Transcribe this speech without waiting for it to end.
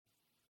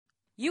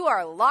You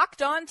are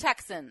Locked On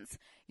Texans,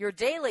 your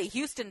daily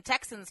Houston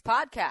Texans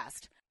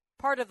podcast,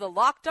 part of the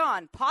Locked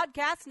On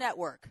Podcast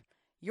Network,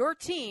 your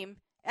team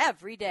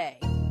every day.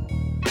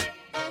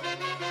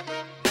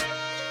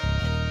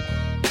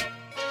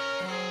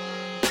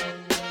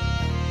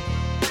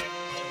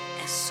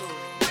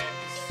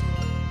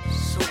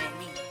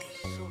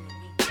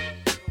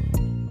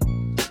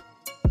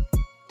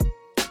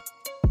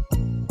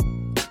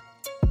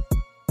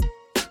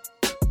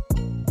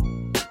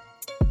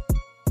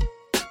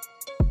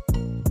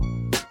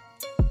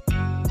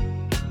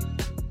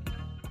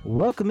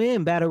 Welcome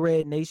in, Battle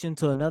Red Nation,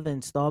 to another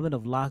installment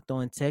of Locked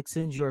On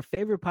Texans, your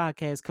favorite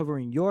podcast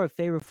covering your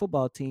favorite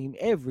football team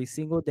every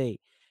single day.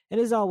 And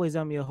as always,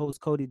 I'm your host,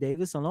 Cody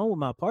Davis, along with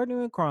my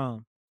partner in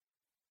crime,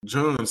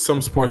 John,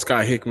 some sports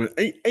guy Hickman.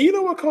 And you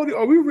know what, Cody?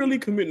 Are we really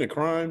committing a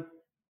crime?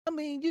 I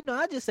mean,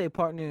 I just say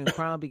partner in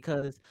crime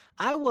because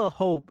I will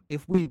hope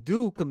if we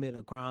do commit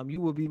a crime,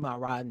 you will be my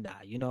ride and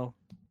die, Oh,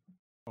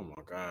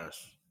 my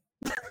gosh.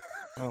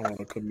 I don't want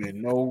to commit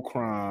no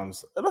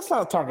crimes. Let's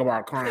not talk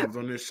about crimes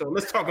on this show.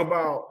 Let's talk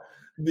about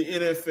the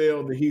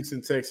NFL, the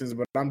Houston Texans.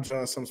 But I'm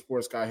John, some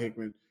sports guy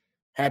Hickman.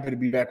 Happy to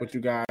be back with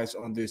you guys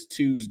on this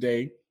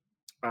Tuesday.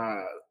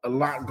 A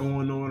lot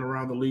going on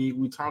around the league.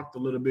 We talked a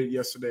little bit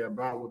yesterday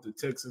about what the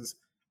Texans'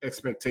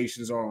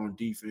 expectations are on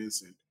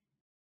defense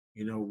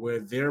and, where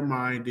their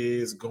mind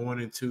is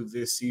going into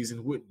this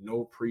season with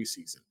no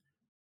preseason.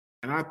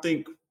 And I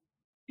think,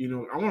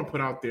 I want to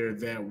put out there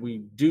that we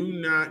do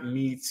not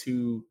need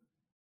to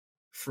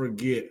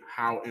forget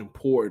how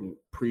important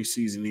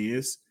preseason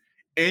is.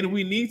 And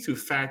we need to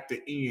factor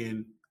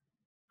in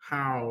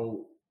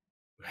how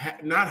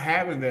not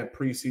having that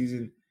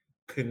preseason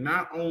could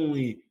not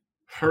only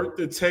hurt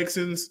the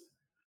Texans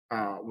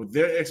with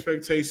their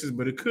expectations,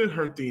 but it could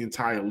hurt the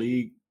entire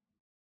league.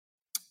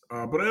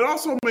 But it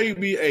also may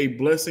be a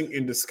blessing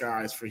in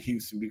disguise for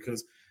Houston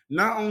because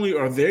not only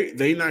are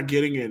they not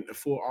getting a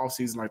full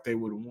offseason like they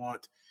would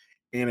want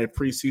in a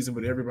preseason,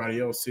 but everybody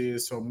else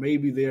is. So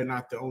maybe they're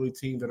not the only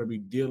team that'll be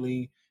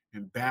dealing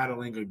and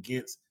battling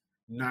against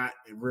not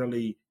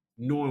really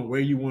knowing where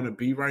you want to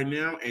be right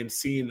now and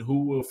seeing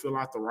who will fill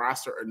out the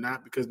roster or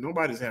not, because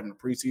nobody's having a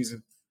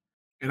preseason.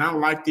 And I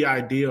like the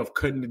idea of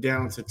cutting it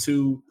down to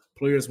 2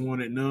 players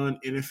wanted none.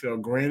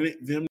 NFL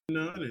granted them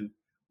none, and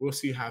we'll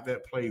see how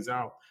that plays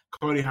out.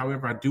 Cody,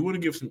 however, I do want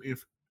to give some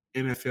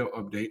NFL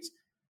updates.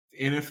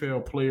 The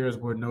NFL players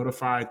were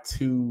notified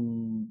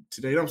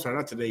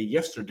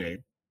yesterday,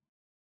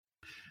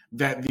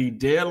 that the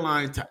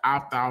deadline to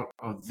opt out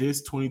of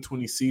this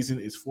 2020 season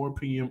is 4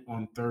 p.m.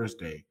 on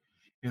Thursday,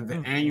 and the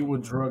annual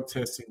drug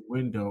testing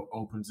window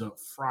opens up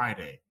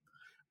Friday.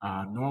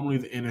 Normally,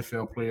 the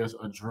NFL players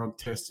are drug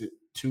tested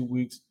 2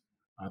 weeks,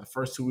 the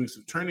first 2 weeks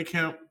of training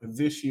camp.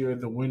 This year,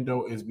 the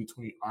window is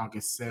between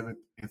August 7th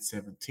and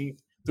 17th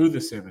through the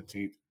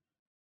 17th.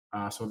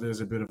 So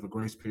there's a bit of a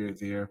grace period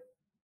there.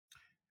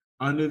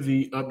 Under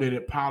the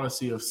updated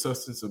policy of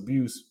substance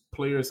abuse,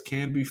 players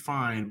can be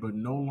fined but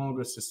no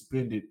longer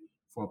suspended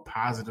for a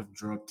positive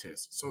drug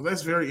test. So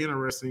that's very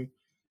interesting.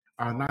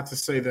 Not to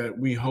say that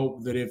we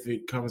hope that if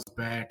it comes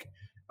back,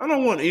 I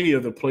don't want any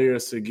of the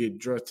players to get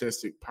drug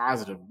tested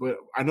positive, but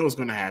I know it's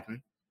going to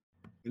happen.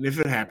 And if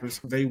it happens,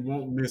 they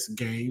won't miss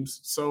games.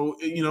 So,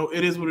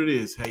 it is what it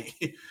is. Hey,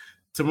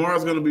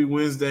 tomorrow's going to be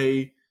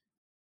Wednesday.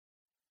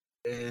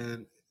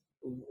 And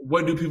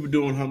what do people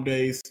do on home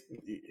days?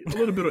 A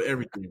little bit of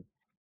everything.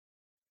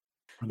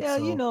 Yeah,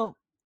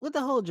 with the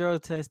whole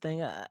drug test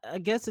thing, I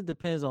guess it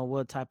depends on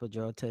what type of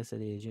drug test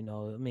it is. I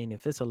mean,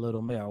 if it's a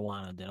little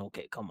marijuana, then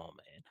okay, come on,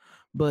 man.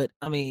 But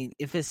I mean,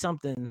 if it's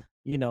something,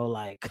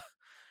 like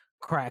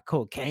crack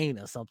cocaine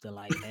or something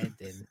like that,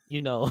 then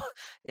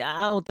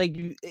I don't think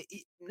you.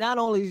 Not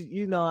only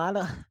you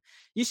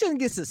shouldn't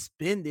get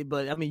suspended,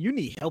 but I mean, you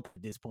need help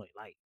at this point.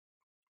 Like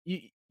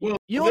you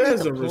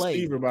there's a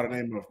receiver by the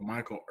name of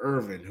Michael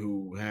Irvin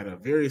who had a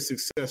very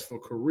successful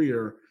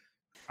career,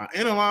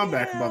 and a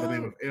linebacker by the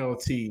name of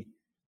LT.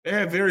 They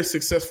had very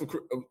successful,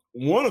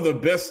 one of the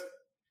best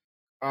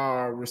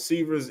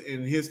receivers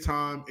in his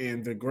time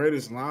and the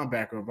greatest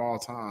linebacker of all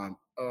time.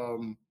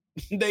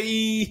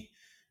 They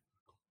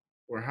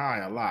were high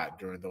a lot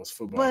during those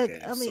football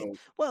games. I mean,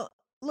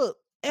 look,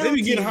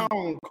 maybe getting high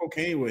on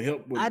cocaine would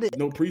help with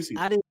no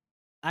preseason.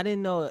 I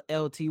didn't know what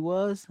LT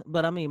was,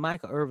 but I mean,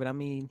 Michael Irvin, I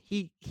mean,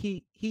 he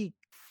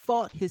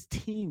fought his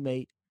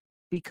teammate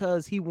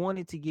because he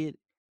wanted to get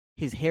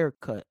his hair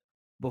cut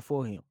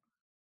before him.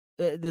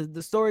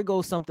 The story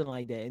goes something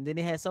like that, and then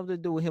it had something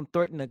to do with him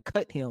threatening to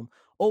cut him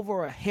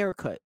over a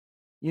haircut.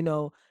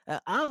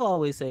 I've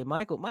always said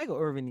Michael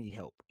Irvin need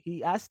help.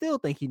 I still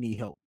think he need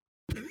help.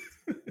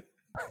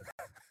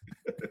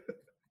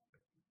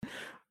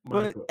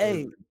 But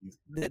hey,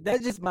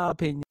 that's just my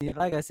opinion.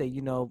 Like I said,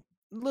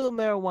 little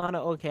marijuana,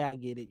 okay, I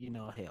get it.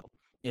 Hell,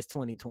 it's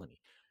 2020.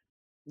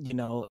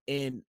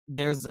 And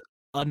there's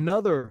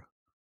another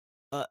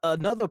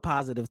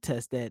positive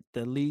test that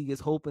the league is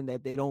hoping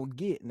that they don't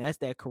get, and that's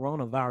that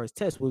coronavirus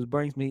test, which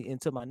brings me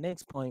into my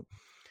next point.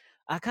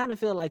 I kind of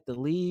feel like the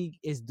league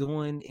is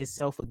doing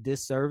itself a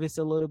disservice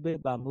a little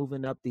bit by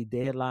moving up the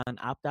deadline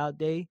opt-out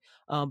day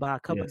by a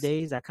couple of Yes.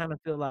 days. I kind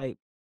of feel like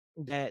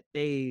that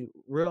they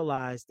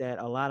realize that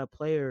a lot of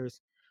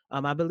players,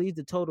 I believe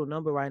the total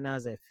number right now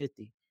is at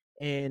 50.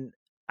 And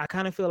I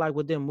kind of feel like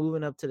with them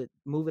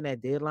moving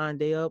that deadline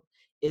day up,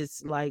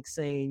 it's like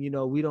saying,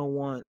 we don't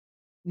want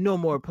no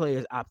more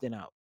players opting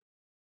out.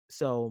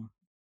 So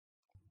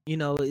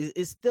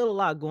it's still a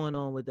lot going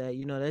on with that.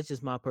 That's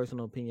just my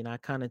personal opinion. I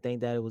kind of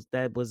think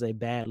that was a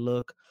bad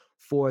look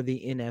for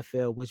the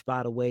NFL, which,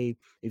 by the way,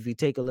 if you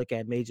take a look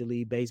at Major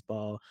League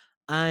Baseball,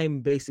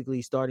 I'm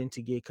basically starting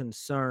to get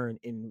concerned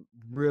and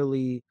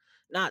really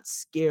not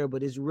scared,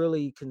 but it's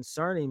really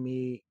concerning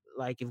me.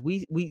 Like if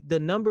we the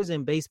numbers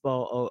in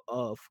baseball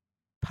of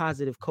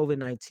positive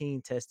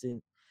COVID-19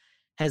 testing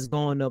has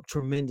gone up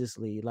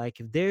tremendously. Like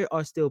if they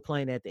are still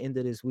playing at the end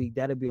of this week,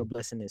 that'll be a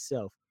blessing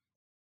itself.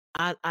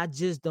 I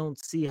just don't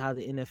see how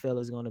the NFL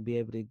is going to be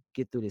able to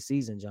get through the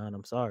season, John.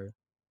 I'm sorry.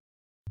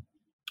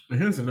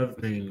 And here's another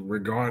thing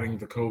regarding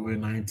the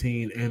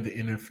COVID-19 and the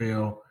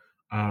NFL.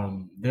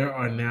 There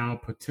are now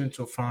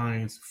potential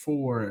fines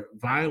for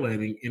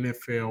violating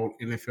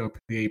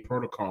NFLPA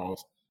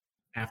protocols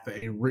after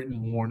a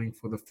written warning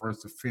for the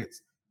first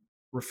offense.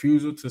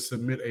 Refusal to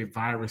submit a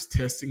virus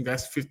testing,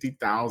 that's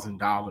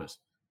 $50,000.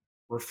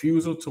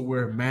 Refusal to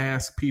wear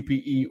mask,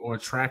 PPE, or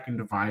tracking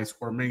device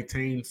or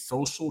maintain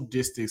social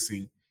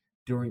distancing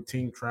during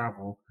team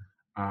travel,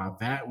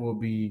 that will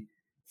be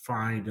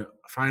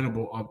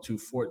finable up to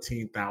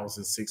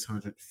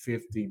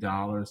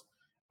 $14,650.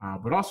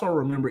 But also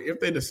remember, if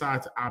they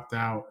decide to opt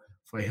out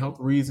for health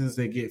reasons,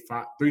 they get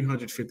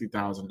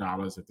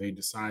 $350,000. If they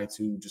decide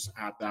to just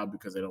opt out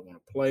because they don't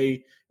want to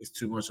play, it's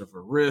too much of a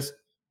risk,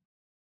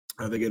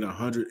 they get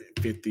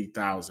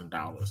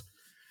 $150,000.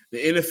 The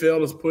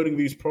NFL is putting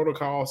these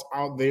protocols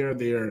out there.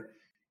 They're,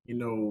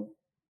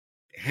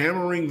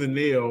 hammering the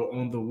nail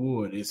on the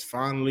wood. It's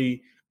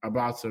finally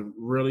about to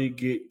really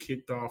get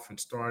kicked off and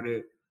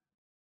started.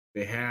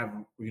 They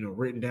have,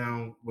 written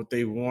down what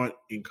they want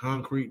in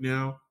concrete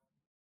now.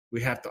 We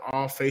have to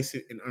all face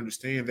it and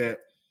understand that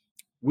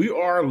we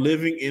are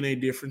living in a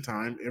different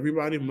time.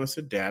 Everybody must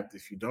adapt.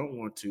 If you don't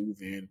want to,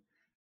 then,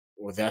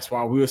 well, that's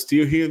why we're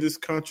still here in this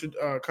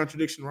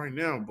contradiction right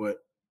now.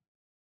 But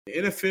the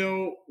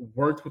NFL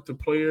worked with the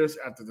players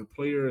after the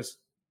players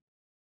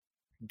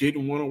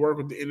didn't want to work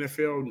with the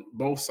NFL.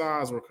 Both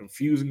sides were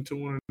confusing to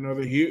one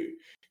another. Here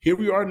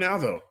we are now,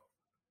 though.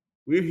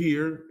 We're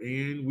here,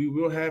 and we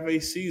will have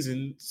a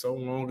season so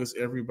long as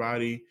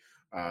everybody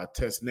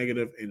tests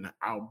negative and the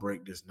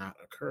outbreak does not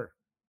occur.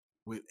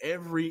 With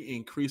every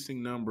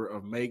increasing number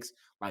of makes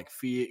like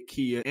Fiat,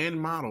 Kia,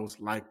 and models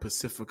like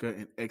Pacifica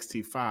and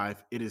XT5,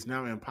 it is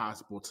now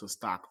impossible to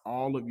stock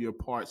all of your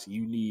parts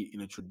you need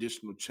in a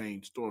traditional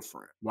chain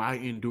storefront. Why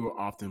endure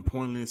often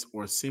pointless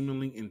or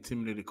seemingly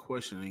intimidating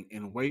questioning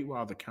and wait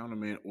while the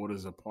counterman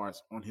orders the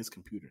parts on his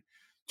computer,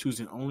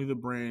 choosing only the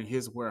brand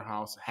his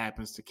warehouse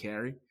happens to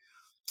carry?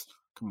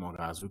 Come on,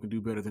 guys, we can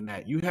do better than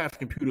that. You have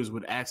computers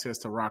with access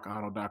to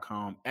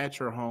rockauto.com at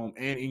your home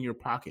and in your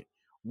pocket.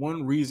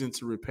 One reason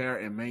to repair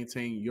and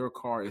maintain your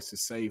car is to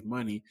save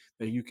money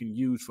that you can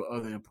use for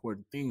other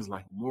important things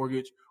like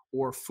mortgage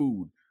or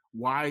food.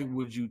 Why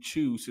would you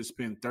choose to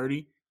spend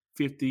 30,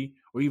 50,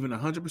 or even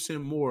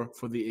 100% more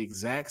for the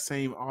exact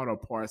same auto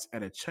parts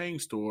at a chain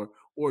store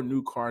or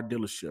new car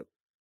dealership?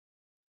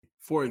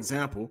 For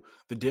example,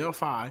 the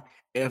Delphi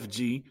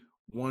FG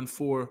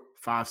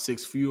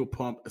 1456 fuel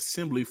pump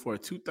assembly for a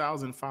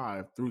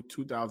 2005 through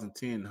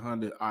 2010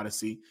 Honda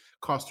Odyssey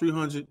costs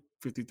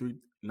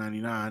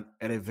 $353.99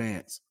 at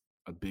Advance,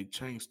 a big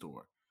chain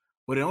store,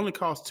 but it only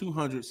costs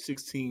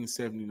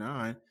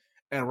 $216.79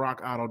 at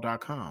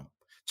rockauto.com.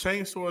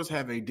 Chain stores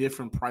have a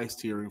different price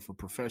tiering for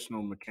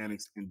professional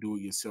mechanics and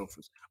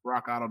do-it-yourselfers.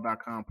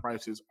 Rockauto.com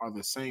prices are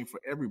the same for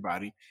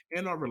everybody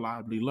and are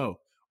reliably low.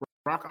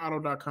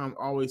 RockAuto.com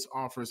always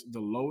offers the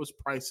lowest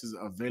prices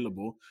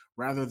available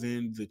rather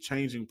than the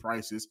changing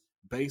prices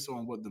based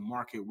on what the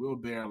market will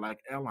bear like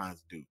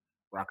airlines do.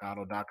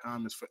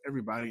 RockAuto.com is for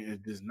everybody and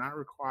it does not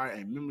require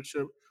a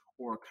membership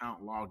or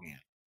account login.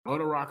 Go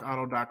to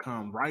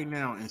RockAuto.com right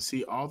now and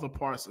see all the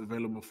parts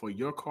available for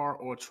your car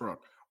or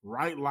truck.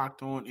 Right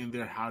locked on in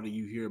their How Do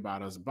You Hear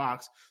About Us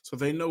box so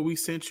they know we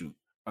sent you.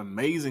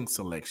 Amazing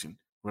selection,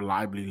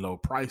 reliably low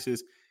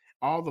prices,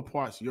 all the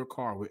parts your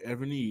car will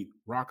ever need.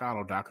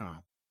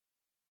 RockAuto.com.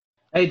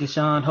 Hey,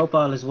 Deshaun. Hope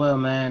all is well,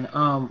 man.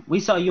 We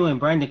saw you and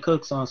Brandon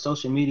Cooks on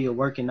social media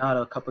working out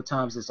a couple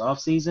times this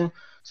offseason.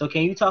 So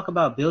can you talk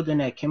about building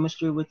that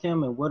chemistry with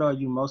him, and what are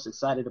you most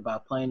excited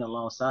about playing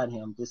alongside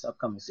him this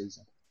upcoming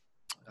season?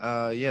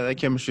 Yeah, that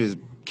chemistry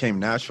came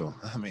natural.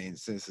 I mean,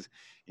 since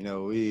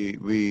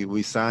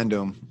we signed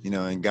him,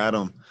 and got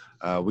him,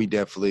 we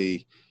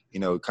definitely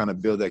kind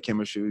of build that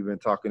chemistry. We've been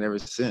talking ever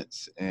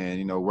since,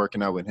 and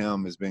working out with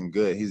him has been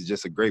good. He's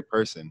just a great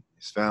person.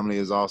 His family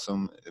is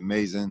awesome,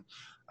 amazing.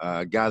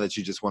 A guy that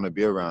you just want to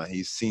be around.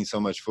 He's seen so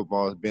much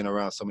football, been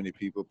around so many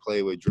people,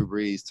 played with Drew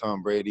Brees,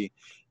 Tom Brady,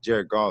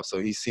 Jared Goff. So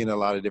he's seen a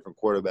lot of different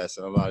quarterbacks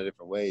in a lot of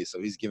different ways.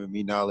 So he's giving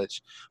me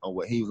knowledge on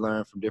what he's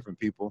learned from different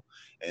people,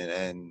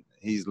 and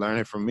he's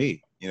learning from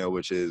me,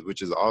 which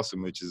is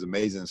awesome, which is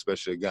amazing,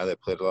 especially a guy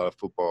that played a lot of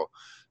football.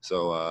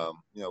 So,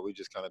 we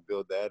just kind of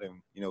build that,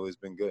 and, it's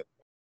been good.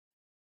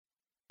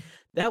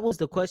 That was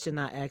the question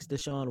I asked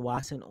Deshaun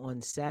Watson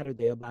on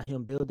Saturday about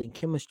him building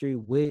chemistry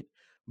with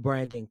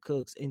Brandon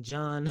Cooks. And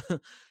John,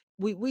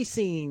 we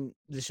seen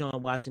Deshaun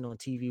Watson on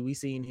TV. We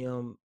seen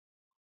him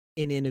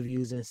in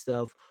interviews and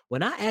stuff.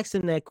 When I asked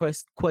him that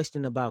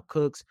question about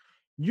Cooks,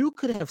 you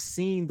could have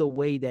seen the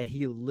way that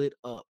he lit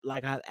up.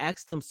 Like I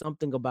asked him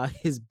something about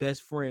his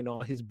best friend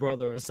or his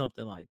brother or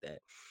something like that.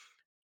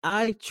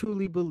 I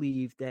truly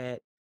believe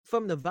that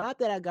from the vibe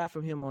that I got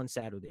from him on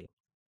Saturday,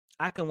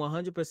 I can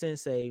 100%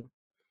 say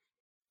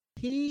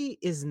he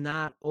is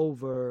not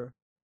over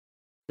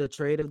the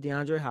trade of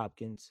DeAndre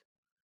Hopkins,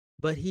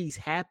 but he's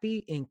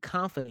happy and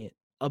confident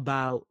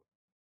about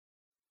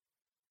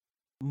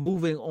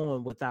moving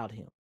on without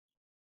him.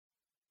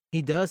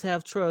 He does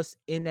have trust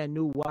in that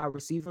new wide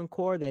receiving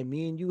core that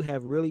me and you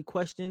have really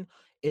questioned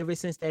ever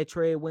since that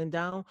trade went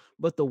down.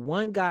 But the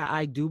one guy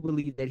I do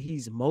believe that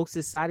he's most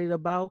excited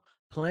about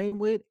playing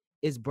with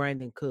is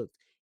Brandon Cooks.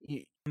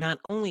 Not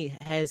only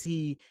has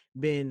he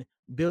been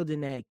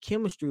building that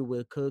chemistry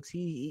with Cooks,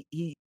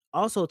 he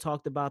also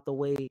talked about the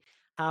way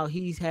how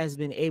he has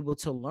been able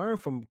to learn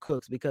from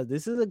Cooks, because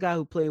this is a guy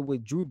who played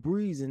with Drew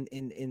Brees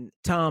and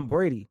Tom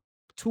Brady,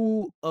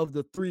 two of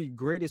the three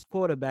greatest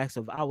quarterbacks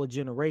of our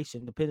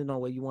generation, depending on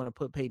where you want to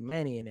put Peyton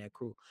Manning in that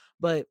crew.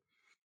 But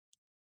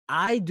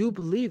I do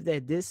believe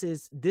that this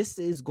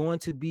is going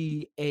to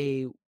be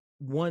a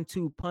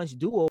 1-2 punch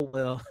duo.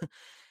 Well,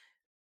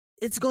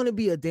 it's going to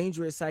be a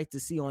dangerous sight to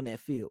see on that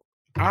field.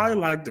 I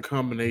like the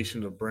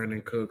combination of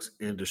Brandon Cooks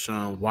and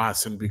Deshaun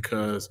Watson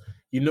because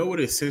you know what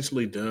it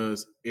essentially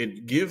does?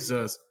 It gives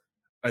us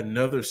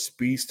another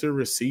speedster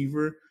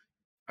receiver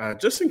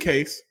just in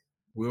case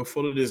Will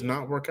Fuller does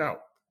not work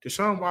out.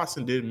 Deshaun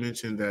Watson did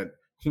mention that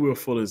Will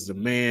Fuller is the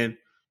man.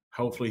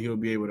 Hopefully he'll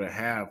be able to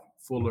have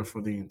Fuller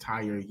for the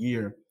entire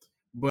year.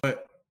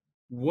 But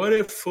what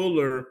if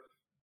Fuller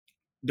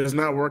does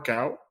not work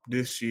out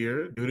this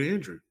year due to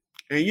injury?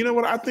 And you know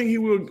what? I think he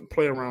will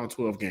play around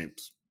 12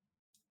 games.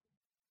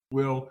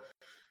 Well,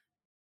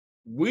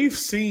 we've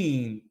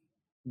seen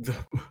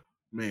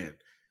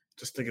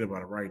just thinking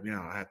about it right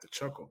now, I have to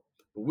chuckle.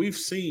 But we've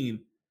seen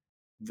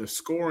the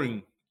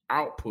scoring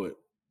output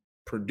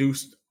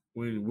produced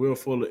when Will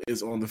Fuller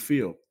is on the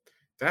field.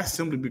 That's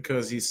simply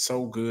because he's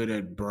so good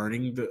at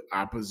burning the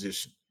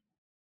opposition.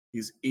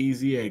 He's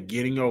easy at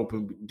getting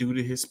open due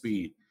to his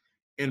speed.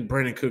 And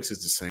Brandon Cooks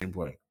is the same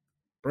way.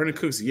 Brandon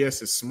Cooks,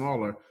 yes, is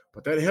smaller,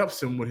 but that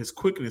helps him with his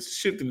quickness,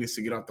 shiftiness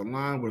to get off the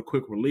line with a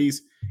quick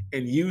release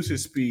and use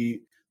his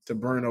speed to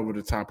burn over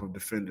the top of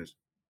defenders.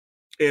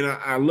 And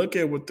I look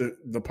at with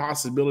the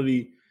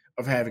possibility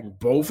of having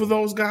both of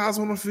those guys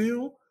on the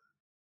field,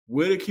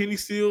 with a Kenny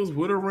Stills,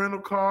 with a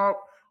Randall Cobb.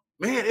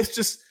 Man,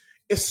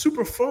 it's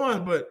super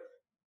fun. But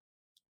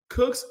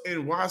Cooks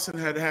and Watson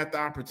had the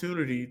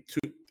opportunity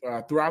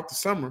to throughout the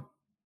summer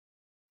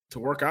to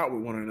work out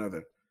with one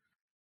another.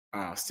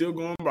 Still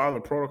going by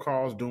the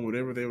protocols, doing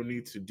whatever they would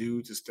need to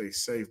do to stay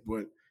safe.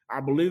 But I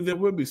believe there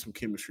will be some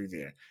chemistry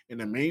there. And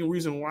the main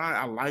reason why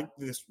I like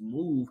this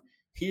move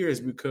here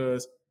is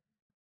because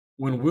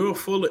when Will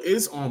Fuller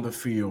is on the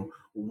field,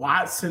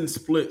 Watson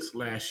splits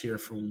last year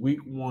from week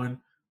 1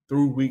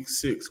 through week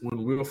 6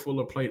 when Will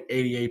Fuller played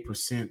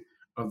 88%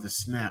 of the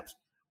snaps.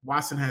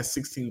 Watson has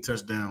 16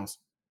 touchdowns,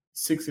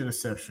 6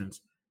 interceptions,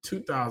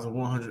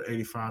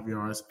 2,185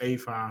 yards,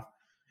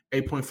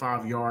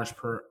 8.5 yards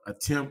per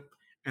attempt,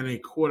 and a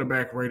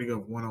quarterback rating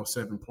of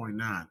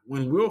 107.9.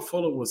 When Will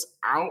Fuller was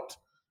out,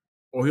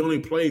 or he only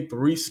played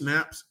 3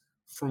 snaps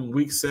from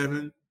week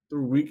 7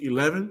 through week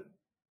 11,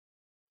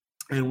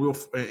 and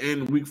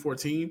week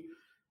 14,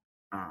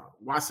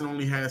 Watson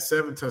only had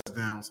 7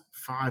 touchdowns,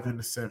 5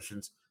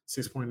 interceptions,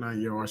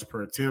 6.9 yards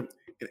per attempt,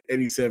 and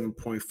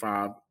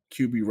 87.5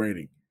 QB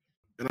rating.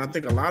 And I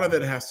think a lot of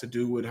that has to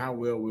do with how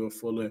well Will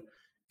Fuller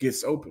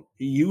gets open.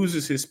 He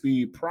uses his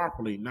speed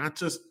properly, not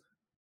just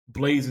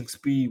blazing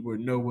speed with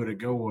nowhere to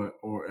go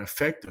or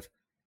effective.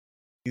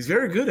 He's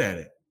very good at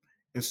it.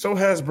 And so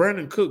has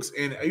Brandon Cooks.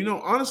 And,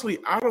 honestly,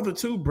 out of the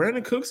two,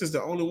 Brandon Cooks is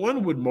the only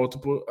one with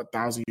multiple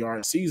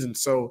 1,000-yard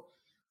seasons. So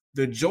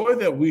the joy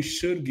that we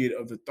should get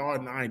of the thought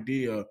and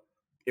idea,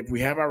 if we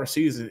have our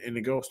season and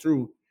it goes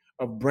through,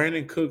 of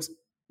Brandon Cooks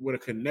with a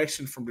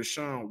connection from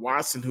Deshaun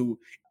Watson, who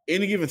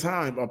any given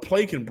time a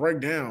play can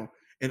break down,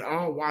 and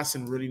all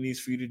Watson really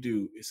needs for you to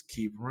do is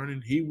keep running.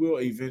 He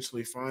will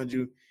eventually find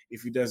you.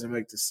 If he doesn't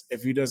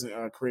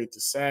create the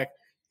sack,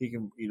 he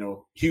can,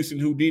 Houston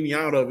Houdini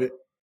out of it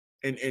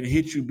and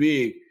hit you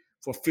big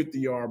for a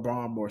 50-yard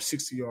bomb or a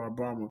 60-yard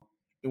bomber.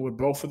 And with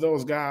both of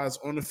those guys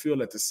on the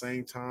field at the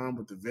same time,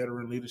 with the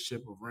veteran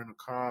leadership of Randall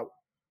Cobb,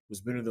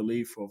 who's been in the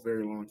league for a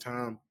very long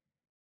time,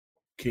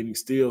 Kenny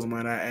Stills,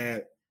 might I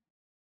add,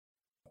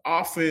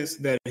 offense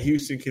that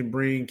Houston can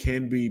bring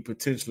can be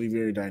potentially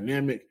very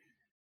dynamic,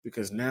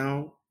 because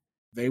now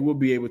they will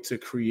be able to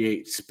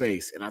create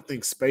space. And I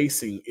think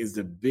spacing is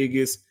the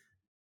biggest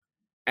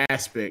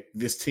aspect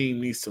this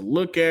team needs to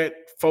look at,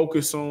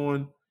 focus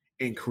on,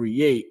 and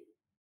create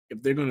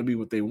if they're going to be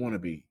what they want to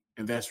be.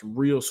 And that's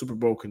real Super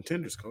Bowl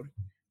contenders, Cody.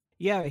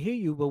 Yeah, I hear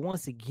you. But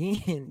once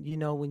again,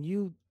 when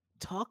you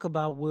talk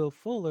about Will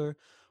Fuller,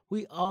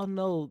 we all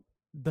know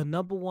the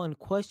number one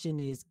question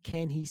is,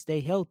 can he stay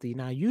healthy?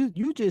 Now,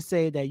 you just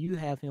said that you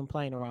have him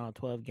playing around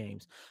 12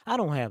 games. I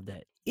don't have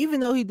that. Even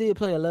though he did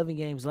play 11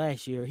 games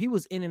last year, he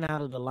was in and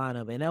out of the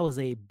lineup, and that was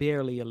a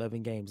barely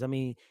 11 games. I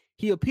mean,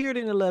 he appeared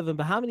in 11,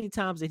 but how many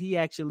times did he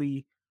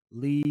actually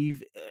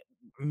leave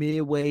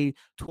midway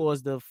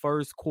towards the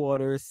first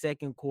quarter,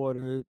 second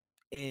quarter,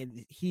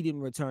 and he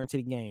didn't return to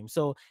the game?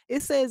 So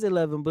it says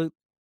 11, but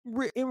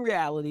in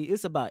reality,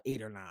 it's about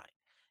 8 or 9.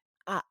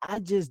 I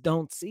just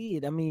don't see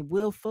it. I mean,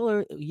 Will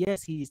Fuller,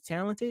 yes, he's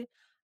talented.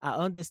 I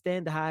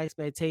understand the high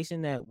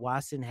expectation that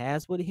Watson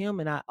has with him.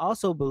 And I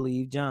also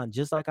believe, John,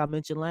 just like I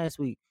mentioned last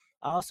week,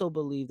 I also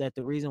believe that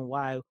the reason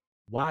why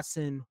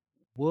Watson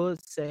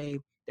would say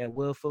that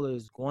Will Fuller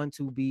is going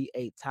to be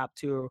a top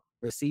tier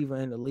receiver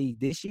in the league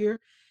this year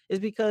is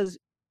because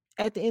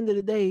at the end of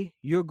the day,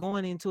 you're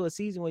going into a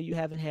season where you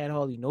haven't had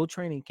hardly no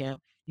training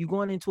camp. You're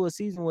going into a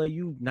season where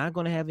you're not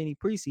going to have any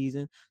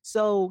preseason.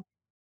 So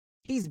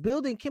he's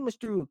building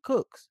chemistry with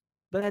Cooks,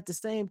 but at the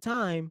same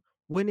time,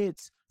 when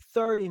it's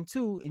 3rd and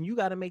 2 and you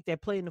got to make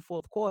that play in the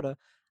fourth quarter,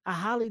 I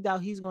highly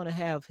doubt he's going to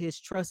have his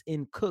trust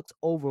in Cooks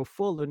over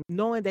Fuller,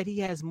 knowing that he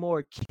has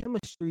more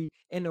chemistry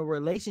and a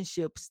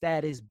relationship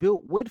status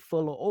built with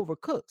Fuller over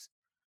Cooks.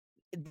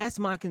 That's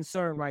my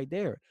concern right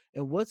there.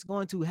 And what's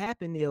going to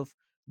happen if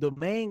the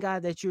main guy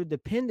that you're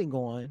depending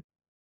on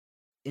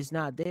is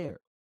not there?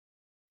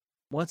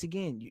 Once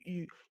again,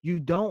 you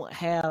don't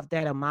have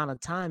that amount of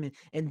time,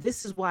 and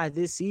this is why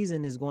this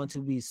season is going to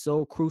be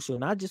so crucial,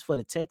 not just for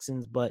the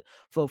Texans, but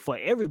for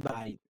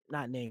everybody,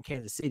 not named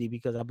Kansas City,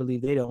 because I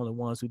believe they're the only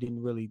ones who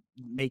didn't really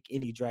make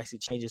any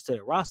drastic changes to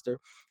the roster.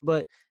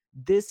 But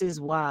this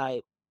is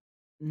why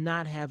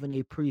not having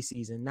a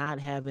preseason, not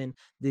having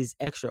these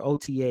extra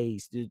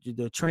OTAs,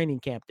 the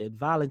training camp, the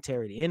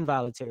voluntary, the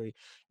involuntary,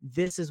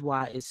 this is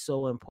why it's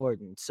so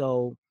important.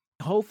 So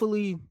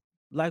hopefully,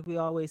 like we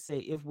always say,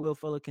 if Will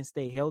Fuller can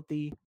stay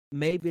healthy,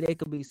 maybe they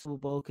could be Super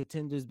Bowl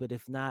contenders. But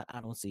if not,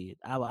 I don't see it.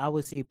 I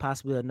would see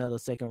possibly another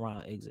second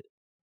round exit.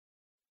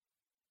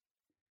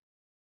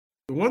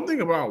 The one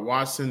thing about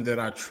Watson that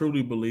I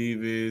truly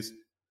believe is,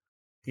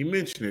 he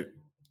mentioned it,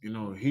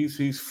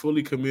 he's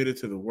fully committed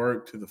to the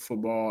work, to the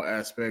football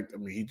aspect. I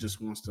mean, he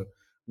just wants to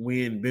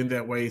win, been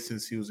that way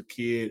since he was a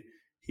kid.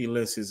 He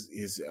lets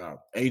his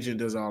agent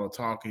does all the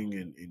talking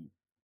and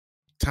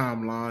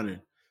timeline.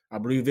 And I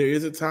believe there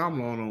is a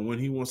timeline on when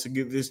he wants to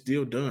get this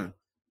deal done.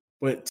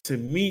 But to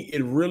me,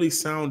 it really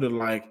sounded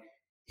like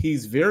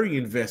he's very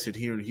invested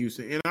here in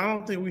Houston. And I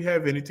don't think we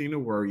have anything to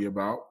worry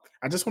about.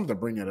 I just wanted to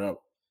bring it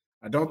up.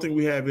 I don't think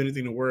we have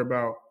anything to worry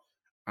about.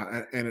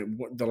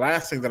 The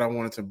last thing that I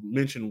wanted to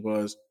mention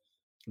was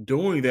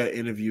during that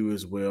interview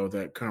as well,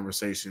 that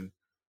conversation,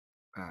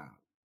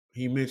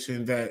 he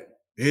mentioned that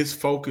his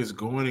focus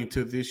going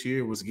into this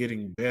year was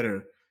getting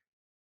better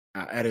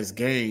at his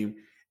game.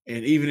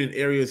 And even in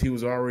areas he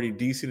was already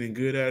decent and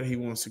good at, he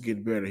wants to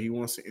get better. He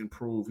wants to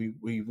improve.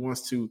 He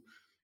wants to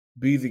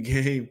be the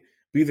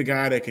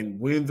guy that can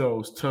win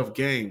those tough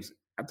games.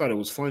 I thought it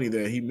was funny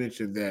that he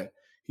mentioned that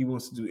he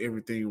wants to do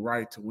everything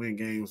right to win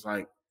games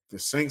like the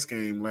Saints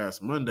game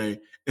last Monday.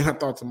 And I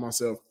thought to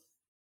myself,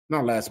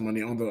 not last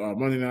Monday, on the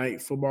Monday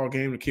Night Football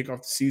game to kick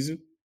off the season,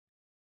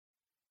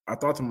 I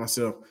thought to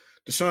myself,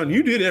 Deshaun,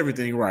 you did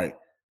everything right.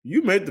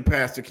 You made the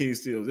pass to Kenny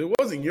Stills. It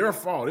wasn't your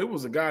fault. It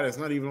was a guy that's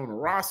not even on the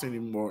roster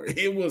anymore.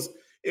 It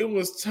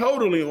was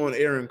totally on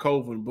Aaron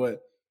Colvin. But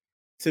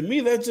to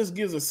me, that just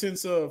gives a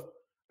sense of,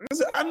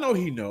 I know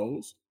he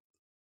knows.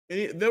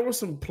 And there were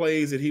some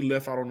plays that he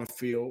left out on the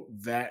field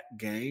that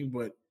game,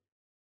 but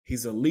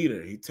he's a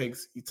leader. He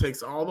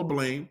takes all the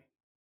blame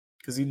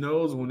because he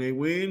knows when they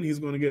win, he's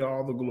going to get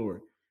all the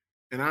glory.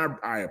 And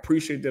I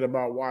appreciate that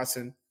about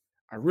Watson.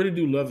 I really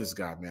do love this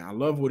guy, man. I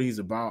love what he's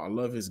about. I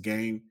love his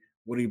game,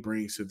 what he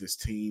brings to this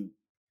team.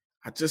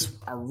 I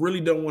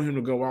really don't want him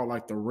to go out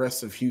like the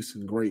rest of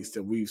Houston greats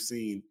that we've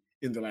seen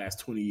in the last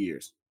 20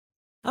 years.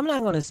 I'm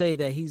not going to say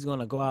that he's going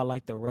to go out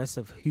like the rest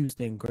of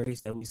Houston greats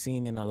that we've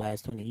seen in the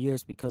last 20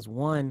 years because,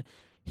 one,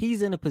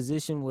 he's in a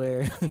position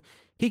where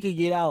he could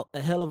get out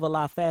a hell of a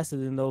lot faster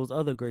than those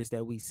other greats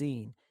that we've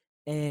seen.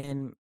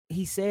 And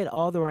he said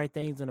all the right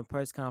things in a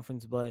press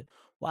conference, but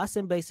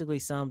Watson basically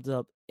sums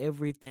up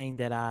everything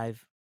that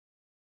I've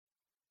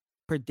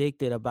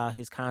predicted about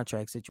his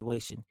contract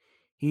situation.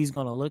 He's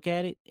going to look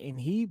at it, and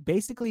he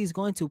basically is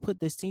going to put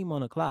this team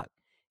on the clock.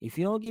 If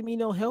you don't give me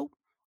no help,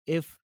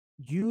 if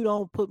you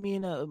don't put me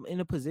in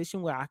a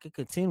position where I could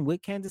contend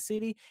with Kansas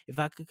City, if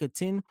I could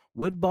contend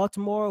with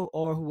Baltimore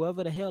or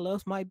whoever the hell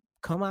else might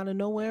come out of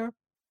nowhere,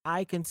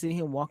 I can see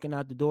him walking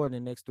out the door in the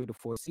next 3 to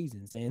 4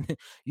 seasons. And,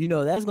 you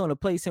know, that's going to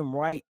place him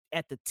right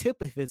at the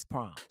tip of his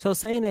prime. So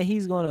saying that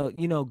he's going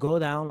to, you know, go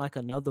down like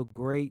another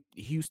great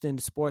Houston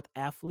sports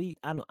athlete,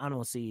 I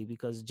don't see it,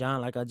 because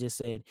John, like I just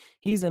said,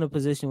 he's in a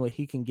position where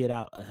he can get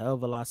out a hell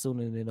of a lot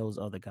sooner than those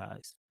other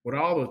guys. With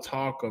all the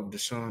talk of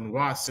Deshaun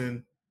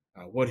Watson,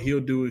 what he'll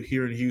do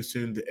here in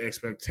Houston, the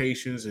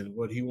expectations and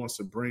what he wants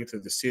to bring to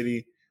the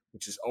city,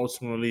 which is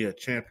ultimately a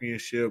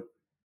championship,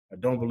 I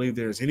don't believe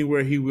there's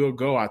anywhere he will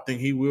go. I think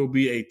he will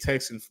be a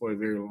Texan for a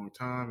very long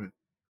time. And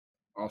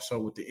also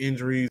with the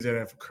injuries that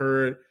have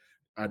occurred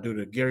due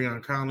to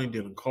Garyon Conley,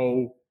 Dylan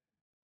Cole,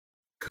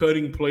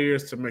 cutting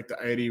players to make the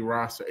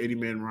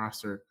 80-man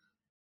roster.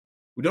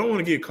 We don't want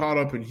to get caught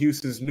up in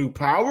Houston's new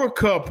power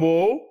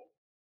couple.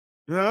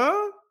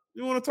 Huh?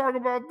 You want to talk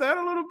about that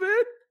a little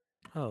bit?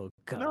 Oh,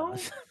 gosh. No?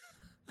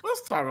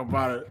 Let's talk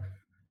about it.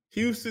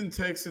 Houston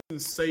Texans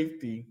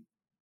safety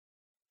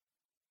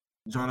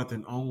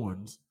Jonathan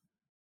Owens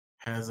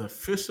has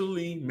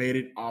officially made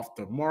it off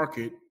the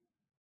market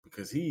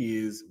because he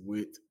is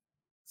with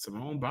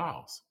Simone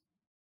Biles.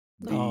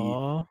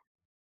 Aww.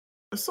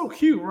 That's so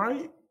cute,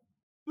 right?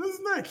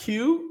 Isn't that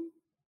cute?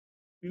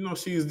 You know,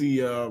 she's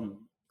the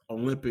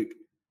Olympic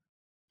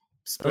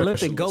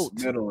GOAT.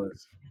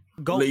 Medalist.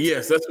 GOAT.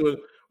 Yes, that's what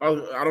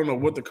I don't know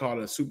what to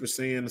call it. Super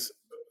Saiyan's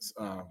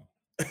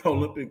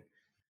Olympic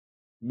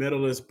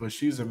medalist, but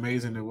she's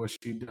amazing at what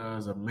she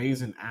does.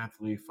 Amazing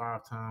athlete,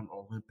 5-time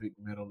Olympic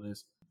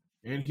medalist,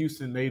 and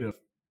Houston native.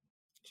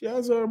 She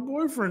has a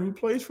boyfriend who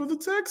plays for the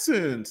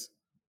Texans.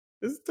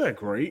 Isn't that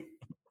great?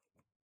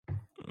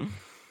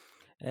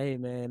 Hey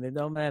man, it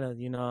don't matter.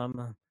 You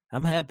know,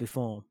 I'm happy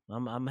for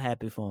him. I'm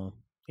happy for him.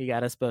 He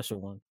got a special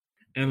one.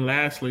 And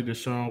lastly,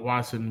 Deshaun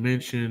Watson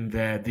mentioned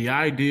that the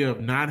idea of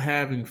not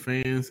having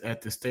fans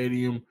at the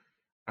stadium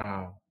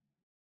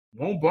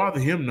won't bother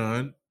him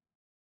none.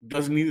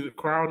 Doesn't need the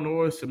crowd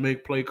noise to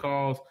make play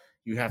calls.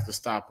 You have to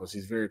stop us.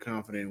 He's very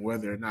confident in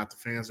whether or not the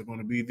fans are going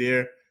to be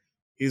there.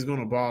 He's going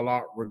to ball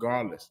out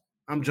regardless.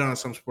 I'm John,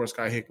 Some Sports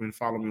Guy Hickman.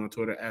 Follow me on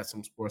Twitter at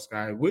Some Sports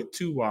Guy with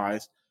 2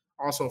 Ys.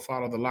 Also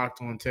follow the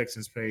Locked On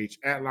Texans page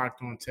at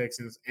Locked On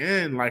Texans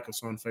and like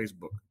us on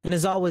Facebook. And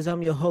as always,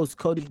 I'm your host,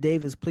 Cody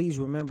Davis. Please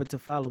remember to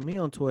follow me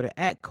on Twitter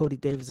at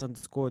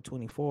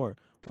CodyDavis_24.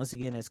 Once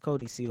again, that's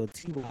Cody,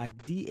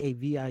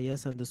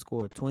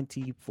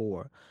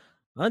 COTYDAVIS_24.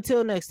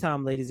 Until next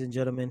time, ladies and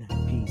gentlemen,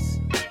 peace.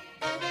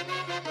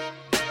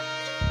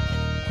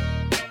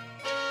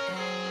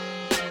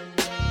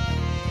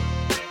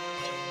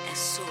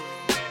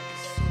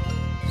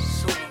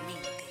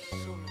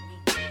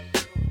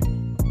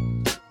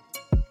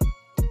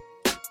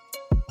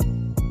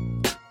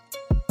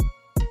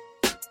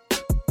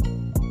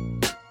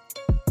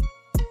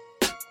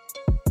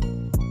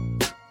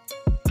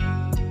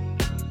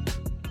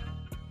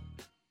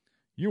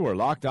 You are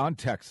Locked On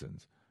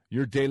Texans,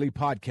 your daily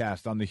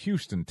podcast on the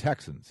Houston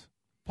Texans.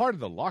 Part of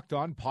the Locked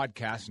On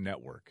Podcast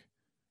Network.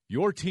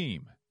 Your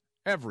team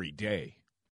every day.